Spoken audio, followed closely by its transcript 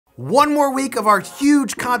One more week of our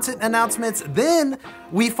huge content announcements, then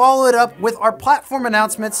we follow it up with our platform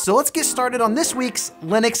announcements. So let's get started on this week's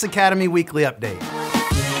Linux Academy Weekly Update.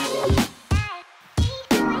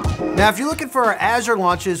 Now, if you're looking for our Azure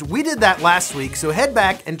launches, we did that last week, so head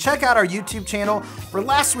back and check out our YouTube channel. For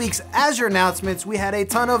last week's Azure announcements, we had a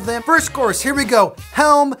ton of them. First course, here we go,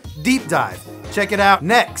 Helm Deep Dive. Check it out.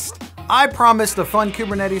 Next, I promised a fun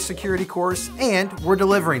Kubernetes security course, and we're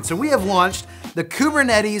delivering. So we have launched the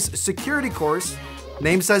Kubernetes security course.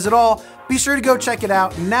 Name says it all. Be sure to go check it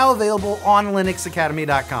out. Now available on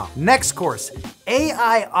linuxacademy.com. Next course,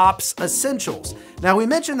 AI Ops Essentials. Now, we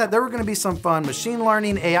mentioned that there were going to be some fun machine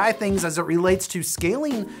learning AI things as it relates to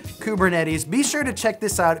scaling Kubernetes. Be sure to check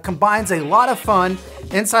this out. It combines a lot of fun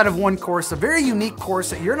inside of one course, a very unique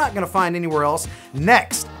course that you're not going to find anywhere else.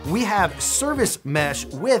 Next, we have Service Mesh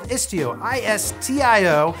with ISTIO,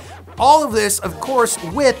 ISTIO. All of this, of course,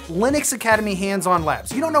 with Linux Academy hands-on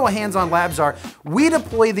labs. You don't know what hands-on labs are. We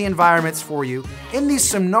deploy the environments for you in these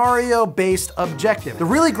scenario-based objectives. The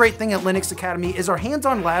really great thing at Linux Academy is our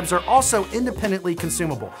hands-on labs are also independently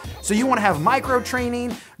consumable. So you want to have micro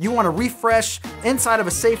training, you want to refresh inside of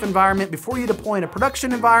a safe environment before you deploy in a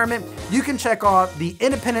production environment, you can check out the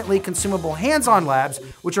independently consumable hands-on labs,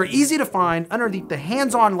 which are easy to find underneath the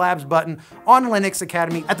hands-on labs button on Linux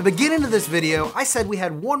Academy. At the beginning of this video, I said we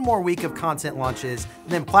had one more week of content launches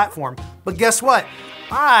than platform, but guess what?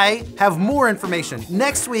 I have more information.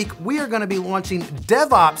 Next week, we are going to be launching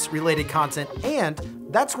DevOps related content, and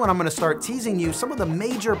that's when I'm going to start teasing you some of the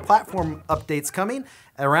major platform updates coming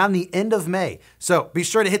around the end of May. So be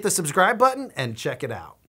sure to hit the subscribe button and check it out.